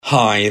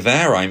Hi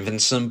there, I'm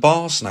Vincent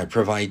Boss and I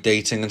provide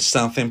dating and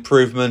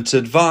self-improvement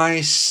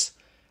advice.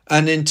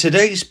 And in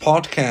today's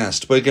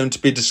podcast, we're going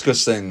to be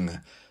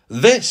discussing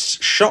this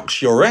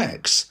shocks your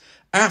ex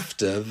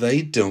after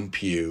they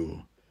dump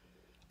you.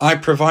 I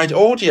provide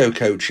audio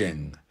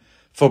coaching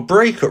for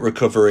breakup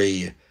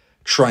recovery,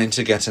 trying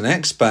to get an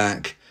ex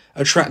back,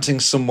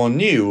 attracting someone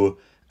new,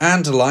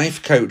 and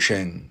life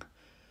coaching.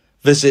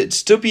 Visit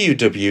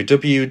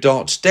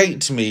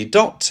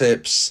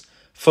www.dateme.tips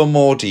for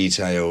more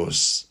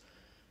details.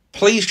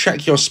 Please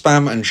check your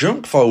spam and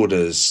junk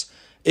folders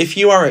if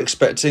you are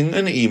expecting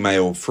an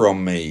email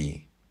from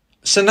me.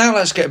 So now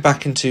let's get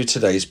back into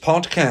today's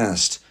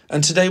podcast,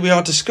 and today we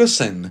are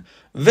discussing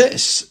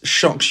this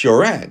shocks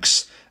your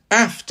ex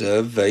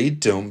after they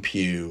dump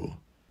you.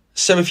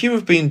 So if you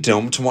have been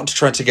dumped and want to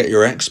try to get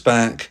your ex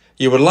back,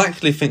 you would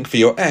likely think for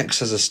your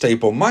ex as a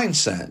stable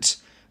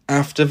mindset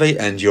after they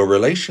end your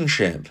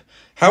relationship.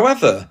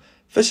 However,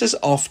 this is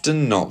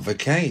often not the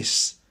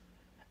case.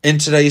 In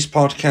today's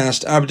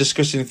podcast, I'll be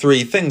discussing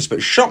 3 things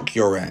that shock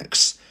your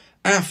ex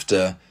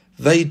after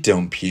they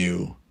dump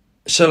you.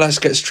 So let's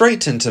get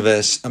straight into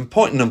this, and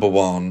point number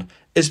 1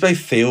 is they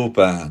feel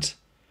bad.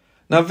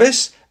 Now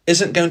this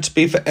isn't going to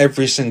be for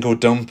every single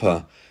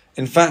dumper.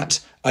 In fact,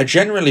 I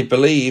generally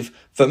believe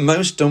that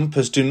most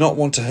dumpers do not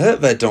want to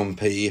hurt their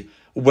dumpee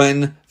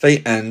when they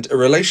end a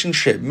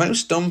relationship.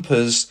 Most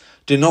dumpers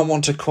do not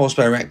want to cause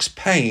their ex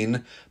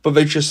pain, but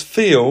they just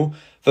feel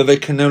that they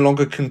can no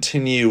longer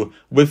continue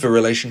with the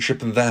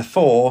relationship and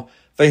therefore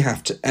they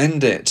have to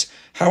end it.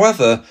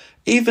 However,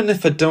 even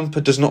if a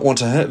dumper does not want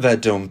to hurt their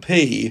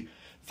dumpee,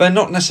 they're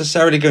not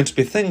necessarily going to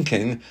be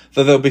thinking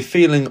that they'll be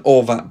feeling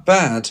all that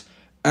bad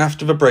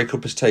after the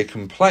breakup has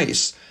taken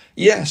place.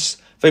 Yes,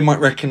 they might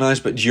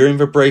recognise that during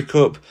the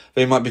breakup,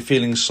 they might be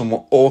feeling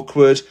somewhat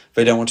awkward,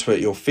 they don't want to hurt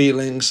your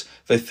feelings,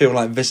 they feel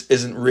like this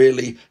isn't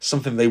really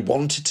something they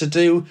wanted to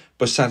do,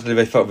 but sadly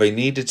they felt they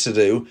needed to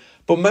do.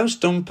 But most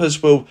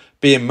dumpers will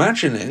be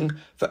imagining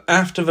that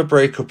after the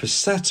breakup is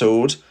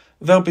settled,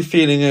 they'll be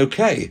feeling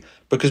okay,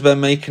 because they're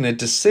making a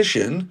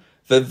decision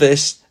that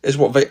this is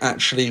what they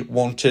actually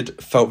wanted,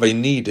 felt they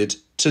needed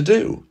to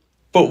do.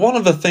 But one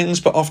of the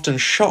things that often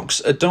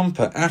shocks a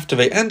dumper after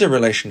they end a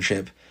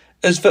relationship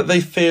is that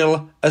they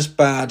feel as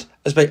bad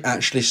as they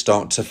actually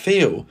start to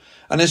feel.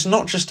 And it's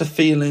not just a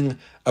feeling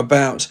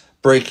about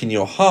breaking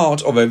your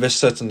heart, although this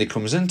certainly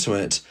comes into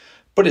it,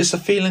 but it's a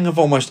feeling of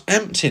almost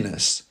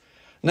emptiness.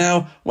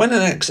 Now, when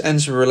an ex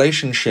ends a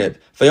relationship,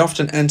 they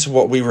often enter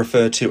what we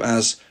refer to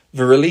as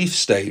the relief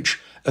stage,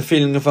 a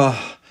feeling of,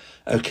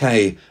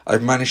 okay,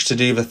 I've managed to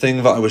do the thing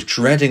that I was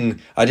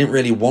dreading. I didn't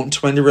really want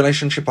to end a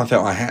relationship, I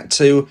felt I had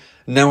to.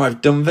 Now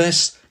I've done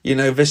this,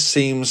 this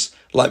seems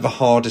like the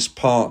hardest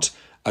part.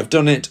 I've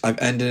done it, I've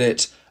ended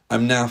it,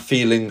 I'm now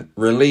feeling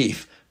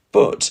relief.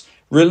 But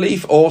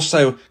relief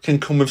also can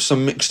come with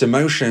some mixed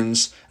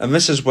emotions, and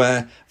this is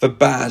where the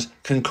bad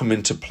can come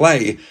into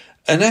play.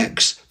 An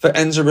ex that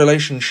ends a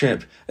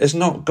relationship has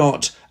not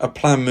got a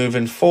plan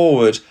moving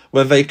forward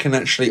where they can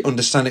actually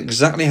understand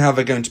exactly how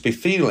they're going to be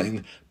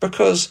feeling,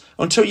 because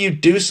until you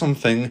do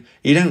something,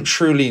 you don't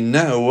truly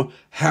know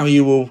how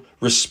you will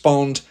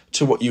respond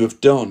to what you have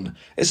done.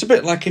 It's a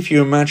bit like if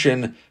you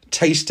imagine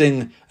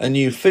tasting a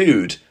new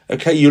food.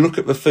 Okay, you look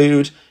at the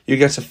food, you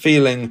get a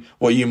feeling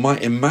what you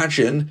might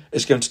imagine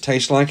it's going to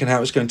taste like and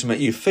how it's going to make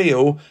you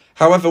feel.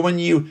 However, when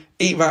you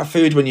eat that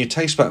food, when you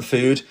taste that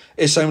food,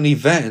 it's only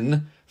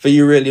then that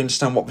you really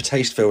understand what the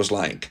taste feels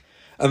like.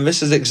 And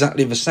this is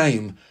exactly the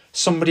same.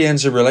 Somebody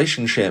ends a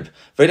relationship,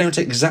 they don't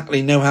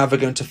exactly know how they're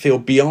going to feel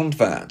beyond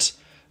that.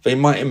 They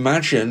might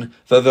imagine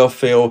that they'll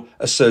feel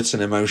a certain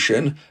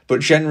emotion,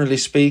 but generally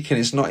speaking,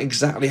 it's not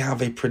exactly how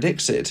they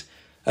predict it.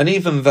 And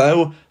even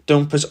though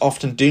dumpers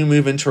often do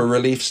move into a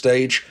relief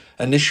stage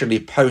initially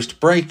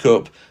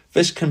post-breakup,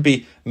 this can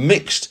be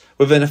mixed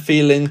within a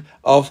feeling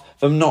of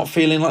them not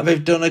feeling like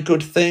they've done a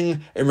good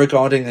thing in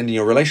regarding ending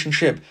your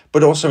relationship,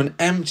 but also an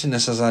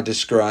emptiness, as I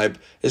describe,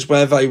 is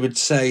where they would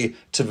say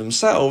to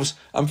themselves,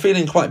 I'm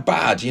feeling quite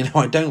bad,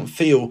 I don't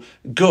feel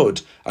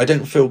good, I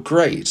don't feel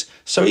great.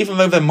 So even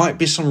though there might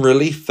be some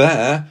relief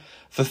there,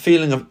 the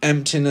feeling of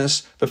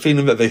emptiness, the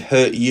feeling that they've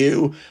hurt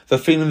you, the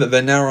feeling that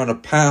they're now on a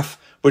path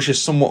which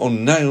is somewhat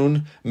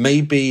unknown.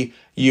 Maybe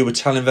you were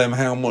telling them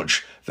how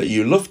much that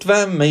you loved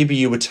them. Maybe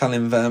you were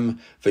telling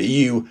them that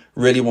you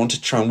really wanted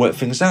to try and work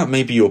things out.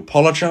 Maybe you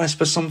apologise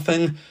for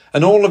something.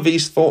 And all of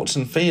these thoughts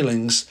and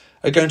feelings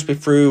are going to be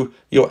through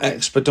your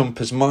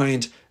ex-dumper's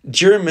mind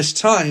during this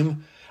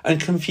time and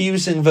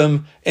confusing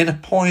them in a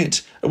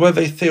point where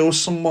they feel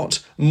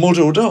somewhat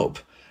muddled up.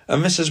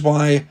 And this is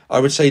why I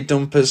would say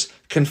dumpers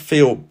can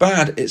feel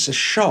bad. It's a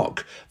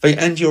shock. They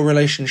end your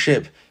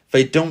relationship,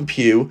 they dump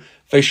you.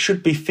 They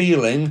should be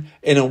feeling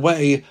in a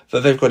way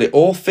that they've got it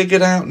all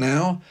figured out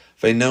now.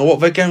 They know what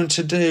they're going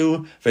to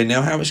do. They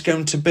know how it's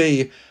going to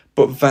be.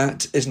 But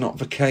that is not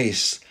the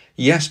case.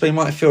 Yes, they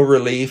might feel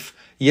relief.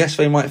 Yes,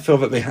 they might feel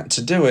that they had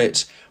to do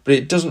it. But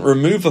it doesn't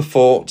remove the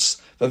thoughts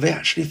that they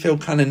actually feel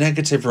kind of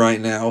negative right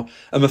now.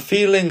 And the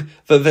feeling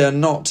that they're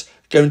not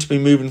going to be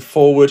moving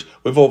forward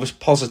with all this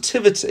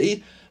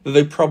positivity that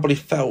they probably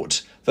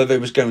felt that they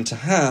was going to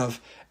have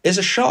is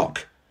a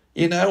shock,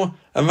 And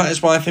that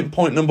is why I think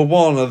point number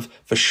one of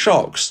the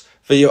shocks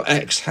that your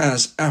ex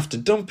has after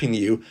dumping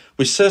you,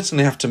 we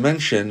certainly have to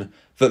mention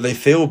that they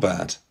feel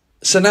bad.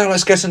 So now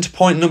let's get into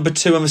point number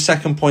two and the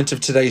second point of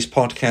today's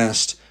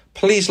podcast.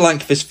 Please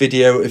like this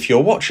video if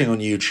you're watching on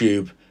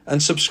YouTube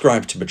and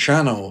subscribe to the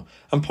channel.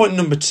 And point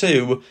number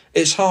two,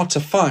 it's hard to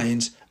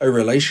find a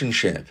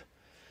relationship.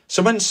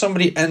 So when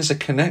somebody ends a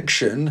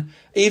connection,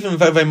 even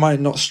though they might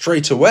not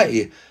straight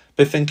away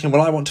be thinking,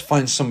 well, I want to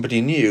find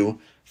somebody new,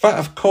 that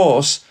of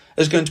course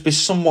is going to be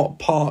somewhat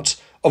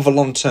part of a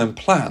long-term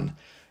plan.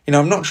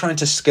 I'm not trying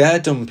to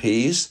scare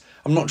dumpies.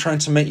 I'm not trying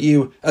to make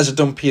you, as a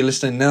dumpy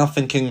listening now,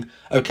 thinking,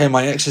 okay,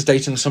 my ex is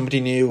dating somebody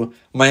new,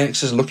 my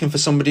ex is looking for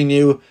somebody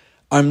new.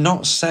 I'm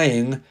not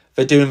saying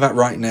they're doing that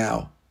right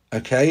now,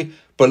 okay?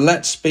 But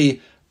let's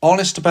be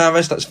honest about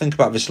this. Let's think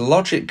about this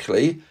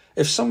logically.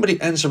 If somebody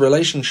ends a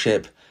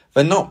relationship,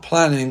 they're not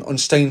planning on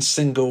staying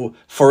single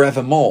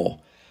forevermore.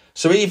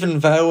 So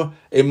even though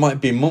it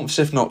might be months,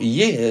 if not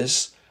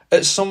years,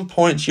 at some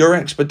point your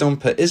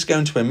ex-dumper is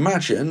going to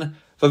imagine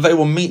that they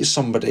will meet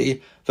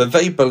somebody that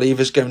they believe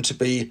is going to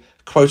be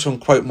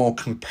quote-unquote more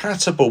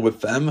compatible with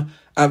them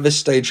at this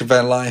stage of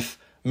their life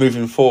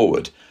moving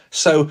forward.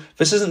 So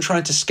this isn't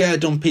trying to scare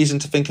dumpies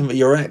into thinking that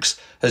your ex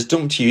has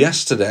dumped you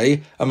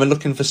yesterday and they're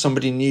looking for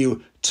somebody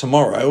new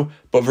tomorrow,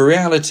 but the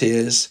reality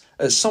is,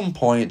 at some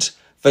point,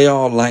 they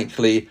are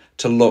likely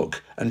to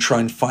look and try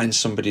and find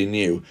somebody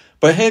new.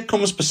 But here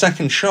comes the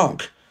second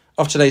shock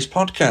of today's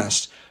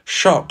podcast.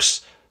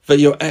 Shocks that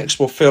your ex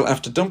will feel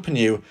after dumping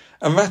you.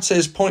 And that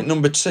is point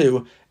number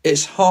two.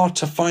 It's hard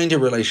to find a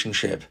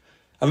relationship.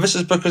 And this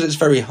is because it's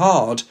very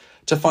hard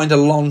to find a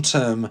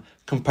long-term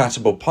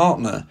compatible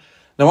partner.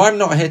 Now, I'm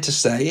not here to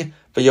say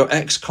that your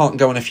ex can't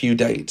go on a few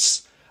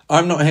dates.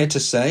 I'm not here to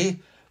say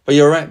that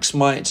your ex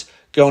might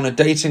go on a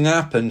dating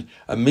app and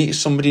meet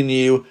somebody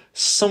new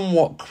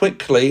somewhat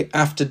quickly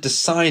after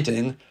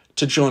deciding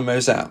to join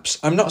those apps.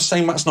 I'm not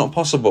saying that's not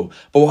possible,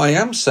 but what I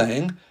am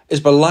saying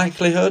is the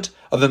likelihood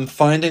of them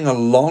finding a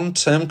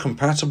long-term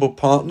compatible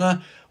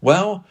partner,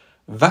 well,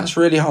 that's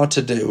really hard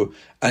to do,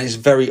 and it's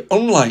very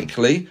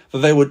unlikely that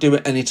they will do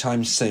it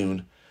anytime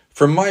soon.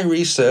 From my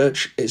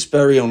research, it's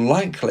very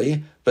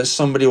unlikely that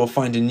somebody will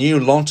find a new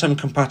long-term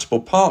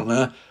compatible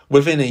partner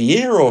within a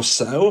year or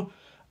so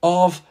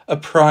of a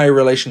prior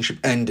relationship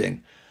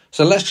ending.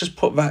 So let's just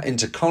put that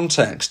into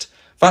context.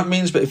 That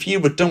means that if you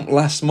were dumped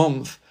last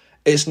month,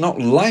 it's not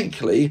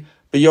likely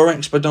that your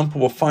ex-dumper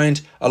will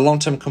find a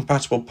long-term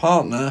compatible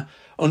partner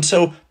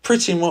until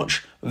pretty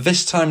much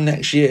this time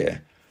next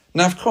year.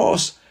 Now, of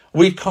course,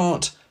 we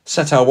can't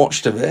set our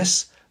watch to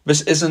this.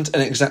 This isn't an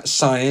exact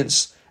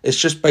science. It's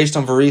just based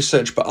on the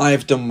research that I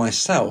have done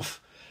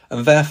myself.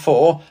 And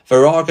therefore,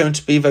 there are going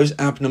to be those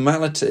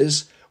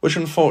abnormalities which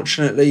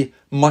unfortunately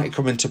might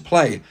come into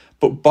play.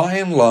 But by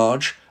and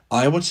large,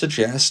 I would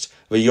suggest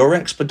that your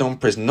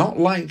ex-dumper is not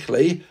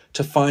likely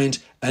to find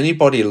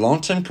anybody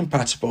long-term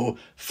compatible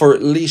for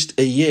at least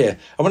a year.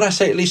 And when I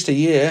say at least a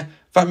year,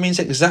 that means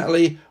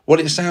exactly what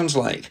it sounds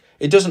like.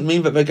 It doesn't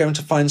mean that they're going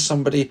to find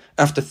somebody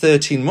after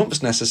 13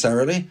 months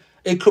necessarily.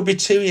 It could be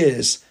 2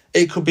 years.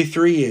 It could be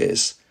 3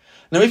 years.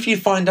 Now, if you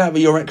find out that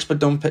your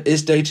ex-dumper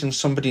is dating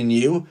somebody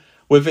new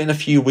within a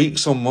few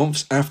weeks or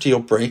months after your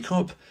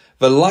breakup,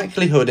 the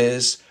likelihood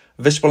is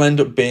this will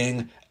end up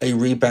being a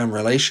rebound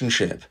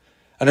relationship.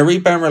 And a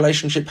rebound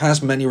relationship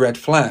has many red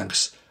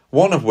flags,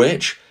 one of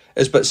which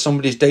is that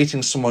somebody's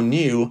dating someone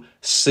new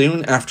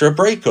soon after a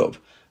breakup.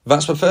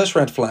 That's the first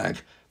red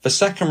flag. The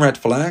second red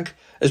flag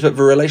is that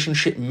the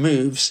relationship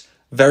moves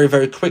very,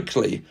 very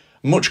quickly,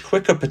 much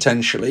quicker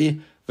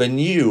potentially than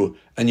you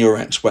and your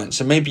ex went.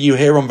 So maybe you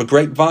hear on the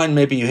grapevine,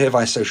 maybe you hear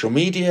via social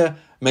media,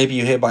 maybe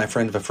you hear by a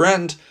friend of a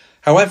friend.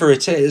 However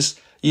it is,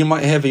 you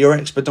might hear that your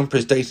ex-dumper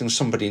is dating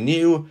somebody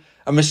new,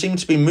 and they seem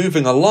to be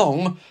moving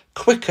along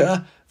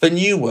quicker than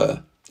you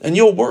were. And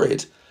you're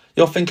worried.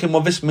 You're thinking,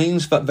 well, this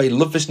means that they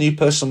love this new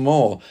person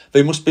more.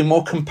 They must be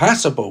more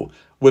compatible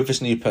with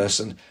this new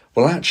person.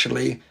 Well,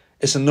 actually,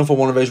 it's another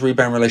one of those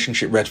rebound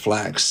relationship red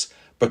flags.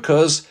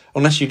 Because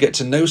unless you get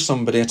to know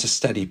somebody at a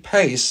steady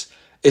pace,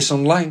 it's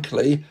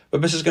unlikely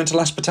that this is going to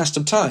last the test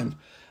of time.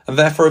 And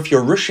therefore, if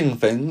you're rushing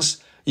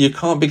things, you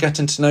can't be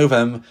getting to know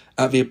them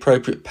at the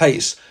appropriate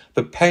pace.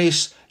 The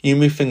pace you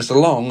move things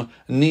along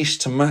needs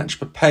to match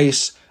the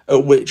pace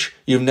at which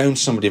you've known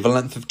somebody, the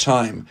length of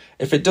time.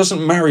 If it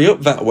doesn't marry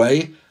up that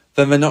way,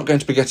 then they're not going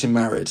to be getting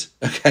married.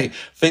 Okay,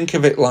 think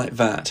of it like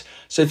that.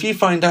 So if you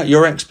find out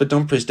your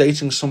ex-dumper is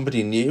dating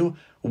somebody new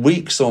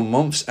weeks or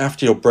months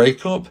after your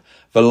breakup,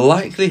 the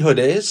likelihood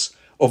is,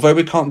 although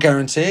we can't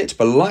guarantee it,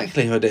 the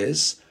likelihood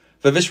is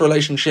that this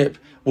relationship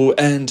will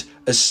end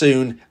as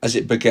soon as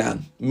it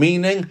began.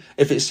 Meaning,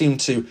 if it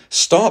seemed to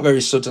start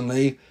very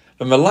suddenly,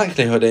 then the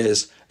likelihood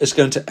is it's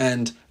going to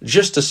end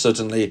just as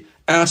suddenly,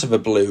 out of the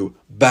blue,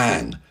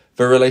 bang,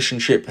 the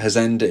relationship has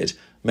ended.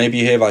 Maybe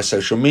you hear by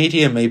social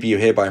media, maybe you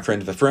hear by a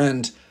friend of a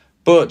friend,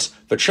 but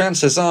the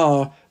chances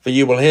are that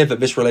you will hear that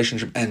this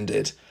relationship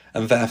ended.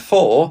 and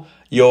therefore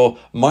your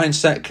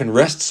mindset can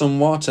rest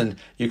somewhat and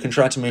you can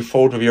try to move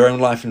forward with your own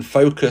life and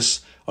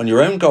focus on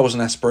your own goals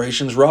and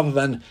aspirations rather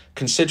than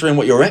considering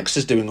what your ex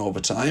is doing all the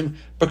time,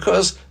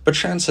 because the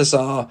chances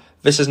are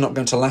this is not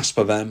going to last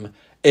for them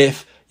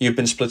if you've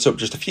been split up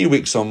just a few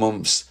weeks or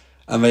months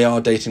and they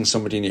are dating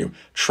somebody new.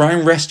 Try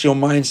and rest your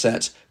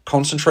mindset,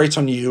 concentrate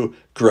on you,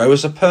 grow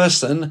as a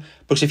person,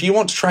 because if you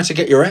want to try to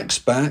get your ex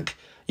back,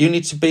 you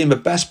need to be in the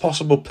best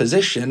possible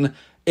position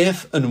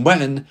if and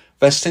when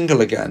they're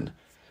single again.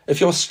 If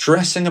you're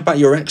stressing about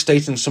your ex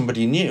dating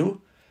somebody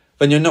new,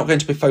 then you're not going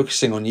to be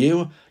focusing on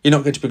you, you're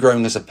not going to be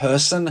growing as a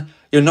person,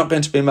 you're not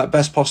going to be in that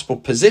best possible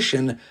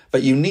position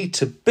that you need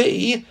to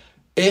be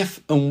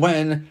if and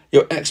when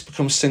your ex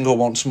becomes single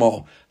once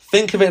more.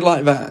 Think of it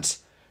like that.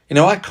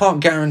 I can't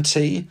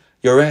guarantee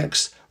your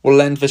ex will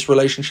end this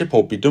relationship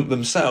or be dumped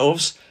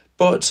themselves,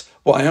 but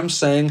what I am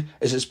saying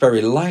is it's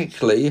very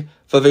likely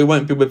that they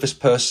won't be with this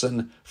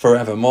person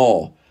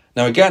forevermore.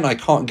 Now again, I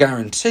can't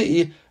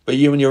guarantee that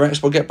you and your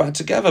ex will get back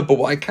together, but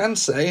what I can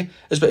say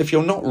is that if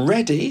you're not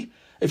ready,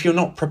 if you're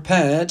not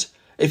prepared,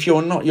 if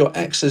you're not your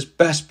ex's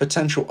best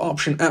potential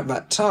option at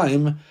that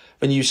time,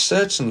 then you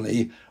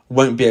certainly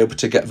won't be able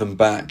to get them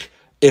back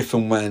if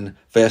and when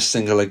they're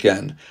single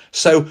again.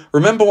 So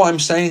remember what I'm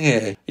saying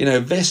here.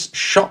 This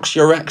shocks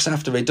your ex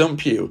after they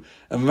dump you.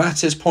 And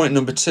that is point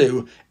number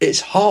 2.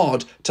 It's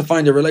hard to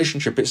find a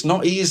relationship. It's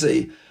not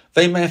easy.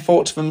 They may have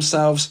thought to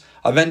themselves,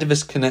 I've ended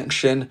this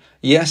connection.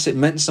 Yes, it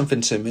meant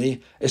something to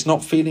me. It's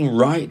not feeling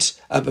right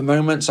at the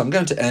moment, so I'm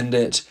going to end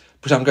it,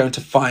 but I'm going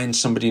to find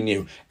somebody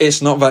new. It's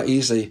not that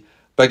easy.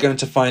 They're going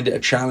to find it a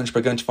challenge.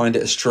 They're going to find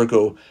it a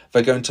struggle.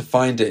 They're going to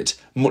find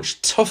it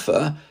much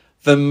tougher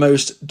than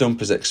most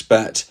dumpers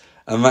expect.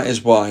 And that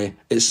is why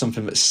it's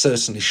something that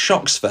certainly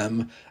shocks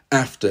them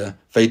after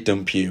they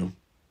dump you.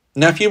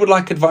 Now, if you would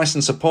like advice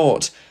and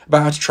support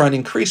about how to try and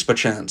increase the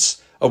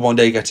chance of one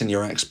day getting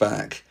your ex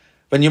back,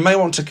 then you may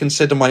want to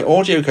consider my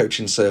audio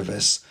coaching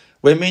service,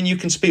 where me and you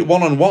can speak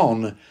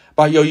one-on-one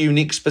about your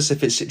unique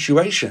specific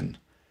situation.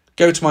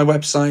 Go to my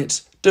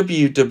website,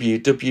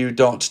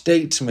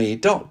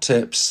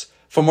 www.dateme.tips,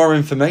 for more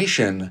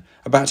information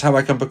about how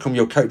I can become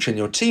your coach and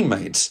your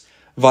teammate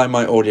via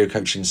my audio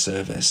coaching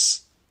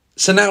service.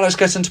 So now let's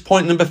get into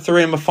point number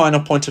 3 and the final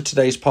point of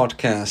today's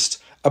podcast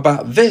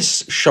about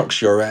this shocks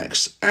your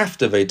ex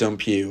after they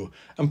dump you.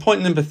 And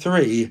point number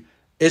 3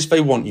 is they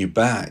want you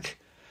back.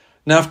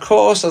 Now, of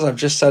course, as I've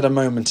just said a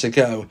moment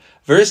ago,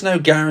 there is no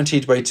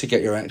guaranteed way to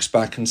get your ex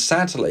back, and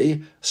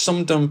sadly,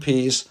 some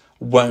dumpies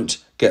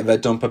won't get their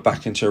dumper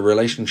back into a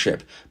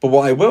relationship. But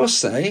what I will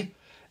say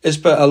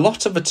is that a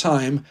lot of the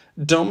time,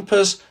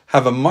 dumpers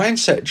have a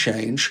mindset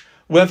change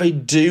where they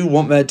do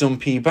want their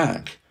dumpee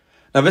back.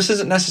 Now, this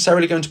isn't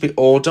necessarily going to be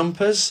all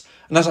dumpers,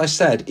 and as I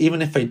said,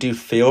 even if they do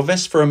feel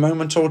this for a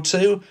moment or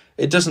two,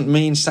 it doesn't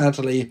mean,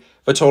 sadly,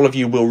 that all of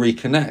you will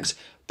reconnect.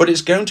 But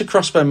it's going to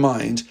cross their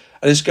mind,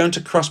 and it's going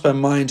to cross their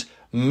mind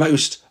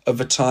most of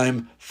the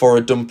time for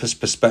a dumper's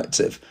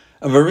perspective.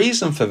 And the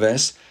reason for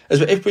this is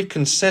that if we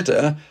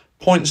consider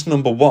points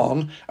number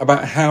 1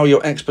 about how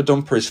your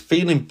ex-dumper is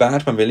feeling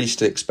bad when they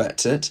least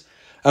expect it,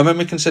 and when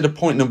we consider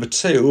point number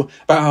 2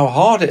 about how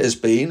hard it has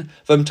been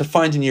for them to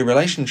find a new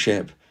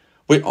relationship,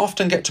 we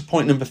often get to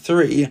point number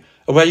 3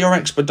 where your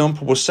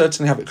ex-dumper will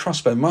certainly have it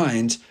cross their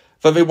mind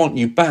that they want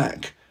you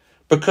back,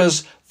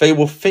 because they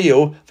will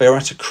feel they are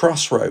at a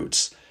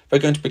crossroads. They're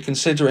going to be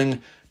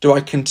considering, do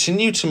I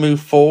continue to move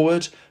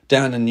forward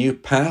down a new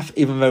path,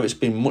 even though it's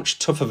been much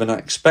tougher than I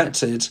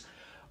expected?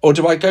 Or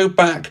do I go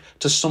back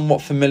to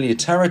somewhat familiar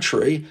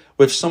territory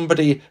with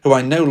somebody who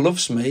I know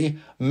loves me?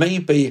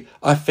 Maybe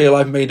I feel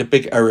I've made a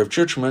big error of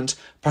judgment.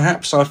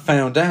 Perhaps I've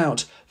found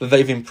out that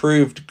they've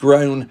improved,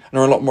 grown, and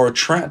are a lot more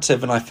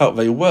attractive than I felt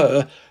they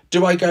were.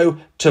 Do I go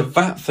to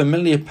that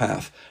familiar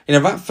path?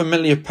 That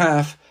familiar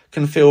path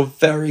can feel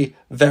very,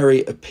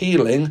 very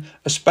appealing,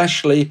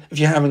 especially if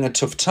you're having a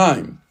tough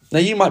time. Now,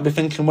 you might be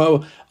thinking,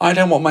 well, I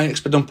don't want my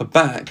ex-dumper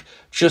back,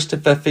 just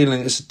if they're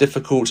feeling it's a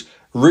difficult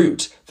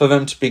route for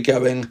them to be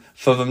going,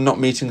 for them not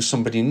meeting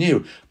somebody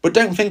new. But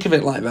don't think of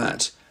it like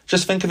that.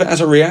 Just think of it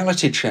as a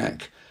reality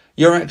check.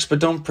 Your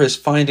ex-dumper is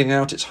finding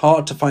out it's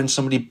hard to find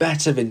somebody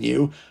better than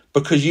you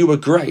because you were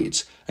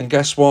great. And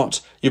guess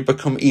what? You've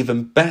become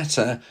even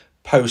better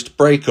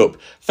post-breakup.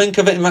 Think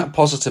of it in that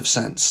positive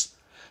sense.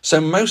 So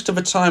most of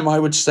the time, I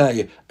would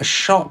say a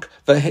shock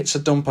that hits a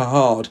dumper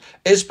hard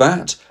is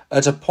that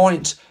at a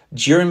point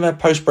during their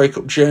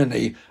post-breakup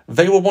journey,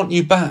 they will want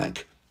you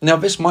back. Now,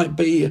 this might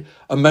be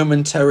a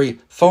momentary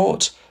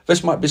thought.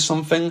 This might be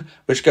something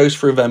which goes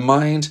through their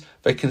mind.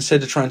 They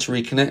consider trying to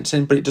reconnect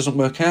in, but it doesn't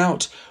work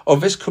out. Or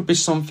this could be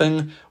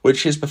something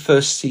which is the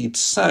first seed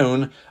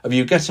sown of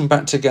you getting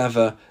back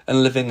together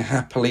and living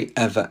happily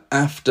ever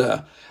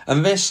after.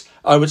 And this,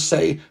 I would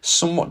say,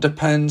 somewhat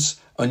depends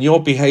on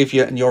your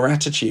behaviour and your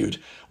attitude.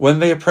 When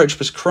they approach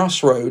this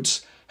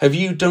crossroads, have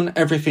you done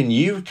everything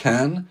you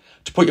can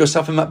to put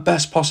yourself in that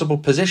best possible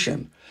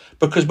position?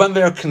 Because when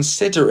they are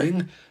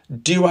considering,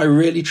 do I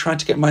really try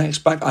to get my ex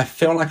back? I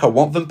feel like I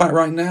want them back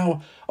right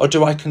now. Or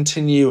do I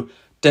continue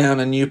down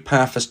a new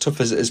path as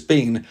tough as it has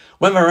been,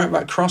 when they're at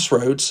that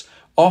crossroads,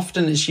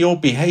 often it's your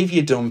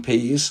behaviour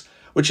dumpies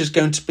which is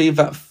going to be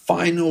that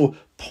final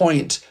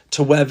point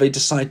to where they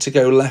decide to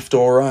go left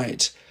or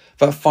right.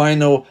 That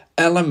final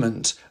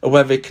element of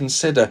where they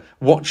consider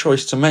what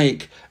choice to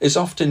make is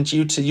often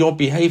due to your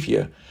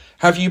behaviour.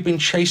 Have you been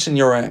chasing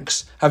your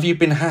ex? Have you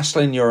been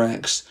hassling your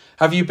ex?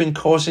 Have you been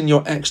causing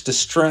your ex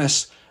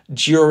distress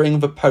during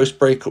the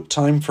post-breakup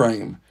time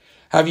frame?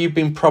 Have you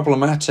been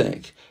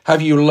problematic?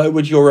 Have you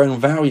lowered your own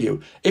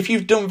value? If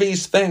you've done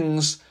these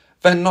things,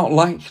 they're not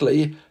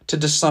likely to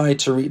decide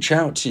to reach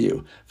out to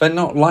you. They're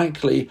not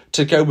likely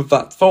to go with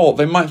that thought.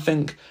 They might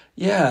think,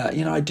 yeah,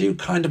 I do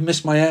kind of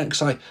miss my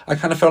ex. I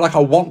kind of feel like I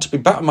want to be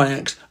back with my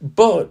ex.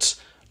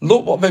 But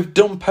look what they've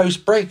done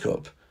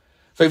post-breakup.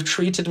 They've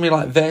treated me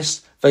like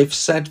this. They've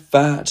said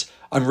that.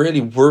 I'm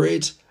really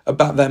worried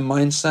about their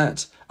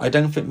mindset. I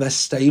don't think they're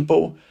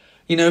stable.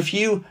 If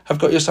you have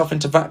got yourself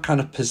into that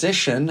kind of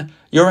position,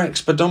 your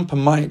ex-badumper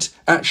might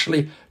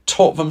actually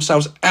talk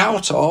themselves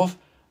out of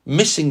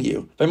missing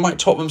you. They might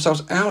talk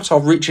themselves out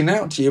of reaching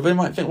out to you. They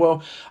might think,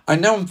 well, I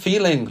know I'm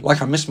feeling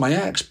like I miss my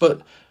ex,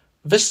 but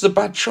this is a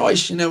bad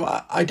choice.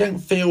 I don't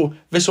feel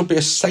this will be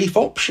a safe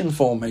option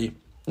for me.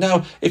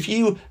 Now, if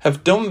you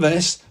have done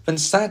this, then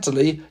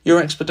sadly,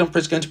 your ex-badumper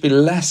is going to be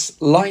less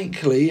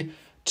likely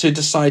to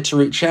decide to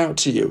reach out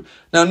to you.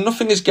 Now,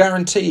 nothing is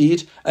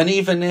guaranteed, and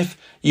even if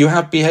you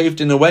have behaved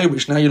in a way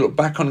which now you look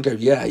back on and go,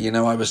 yeah,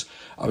 I was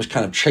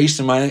kind of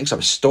chasing my ex, I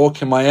was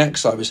stalking my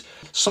ex,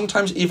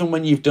 sometimes even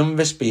when you've done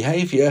this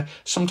behaviour,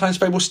 sometimes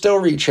they will still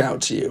reach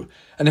out to you.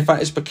 And if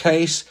that is the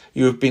case,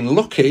 you have been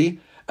lucky,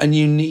 and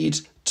you need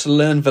to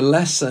learn the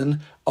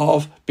lesson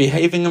of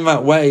behaving in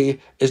that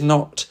way is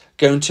not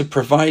going to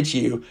provide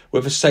you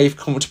with a safe,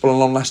 comfortable and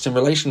long-lasting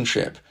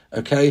relationship.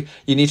 Okay,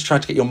 you need to try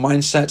to get your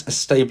mindset as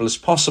stable as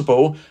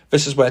possible.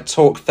 This is where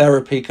talk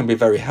therapy can be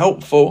very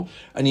helpful,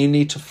 and you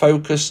need to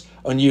focus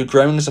on you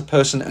growing as a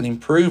person and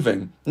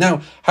improving.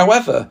 Now,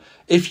 however,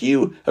 if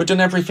you have done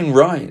everything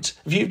right,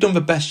 if you've done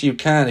the best you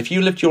can, if you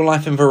lived your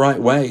life in the right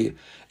way,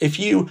 if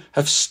you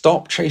have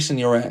stopped chasing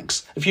your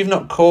ex, if you've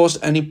not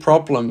caused any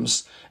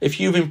problems,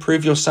 if you've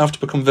improved yourself to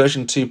become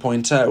version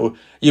 2.0,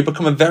 you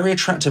become a very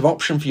attractive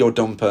option for your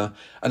dumper,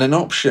 and an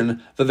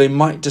option that they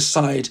might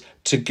decide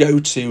to go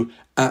to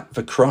at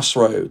the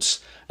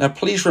crossroads. Now,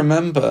 please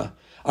remember,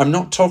 I'm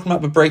not talking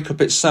about the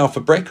breakup itself. The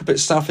breakup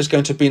itself is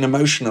going to be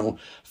emotional.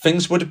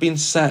 Things would have been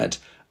said.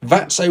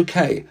 That's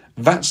okay.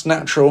 That's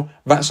natural.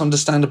 That's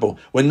understandable.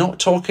 We're not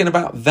talking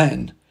about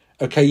then.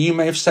 Okay, you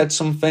may have said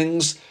some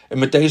things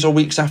in the days or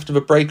weeks after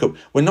the breakup.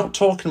 We're not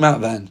talking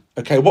about then.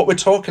 Okay, what we're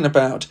talking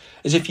about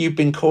is if you've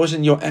been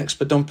causing your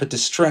ex-badumper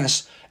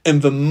distress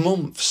in the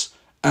months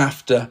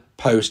after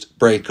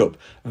post-breakup.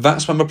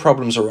 That's when the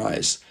problems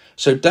arise.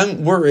 So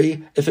don't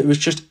worry if it was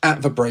just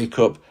at the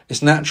breakup.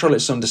 It's natural,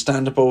 it's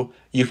understandable,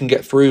 you can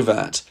get through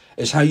that.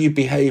 It's how you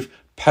behave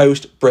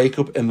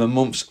post-breakup in the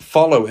months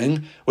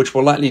following, which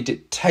will likely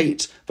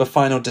dictate the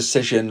final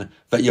decision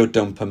that your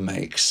dumper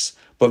makes.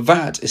 But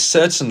that is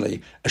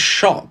certainly a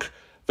shock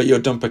that your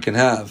dumper can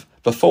have.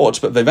 The thought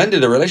that they've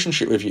ended a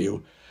relationship with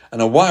you,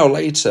 and a while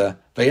later,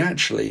 they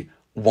actually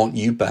want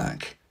you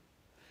back.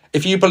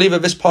 If you believe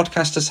that this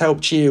podcast has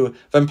helped you,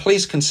 then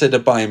please consider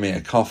buying me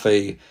a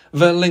coffee.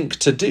 The link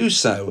to do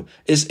so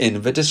is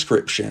in the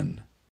description.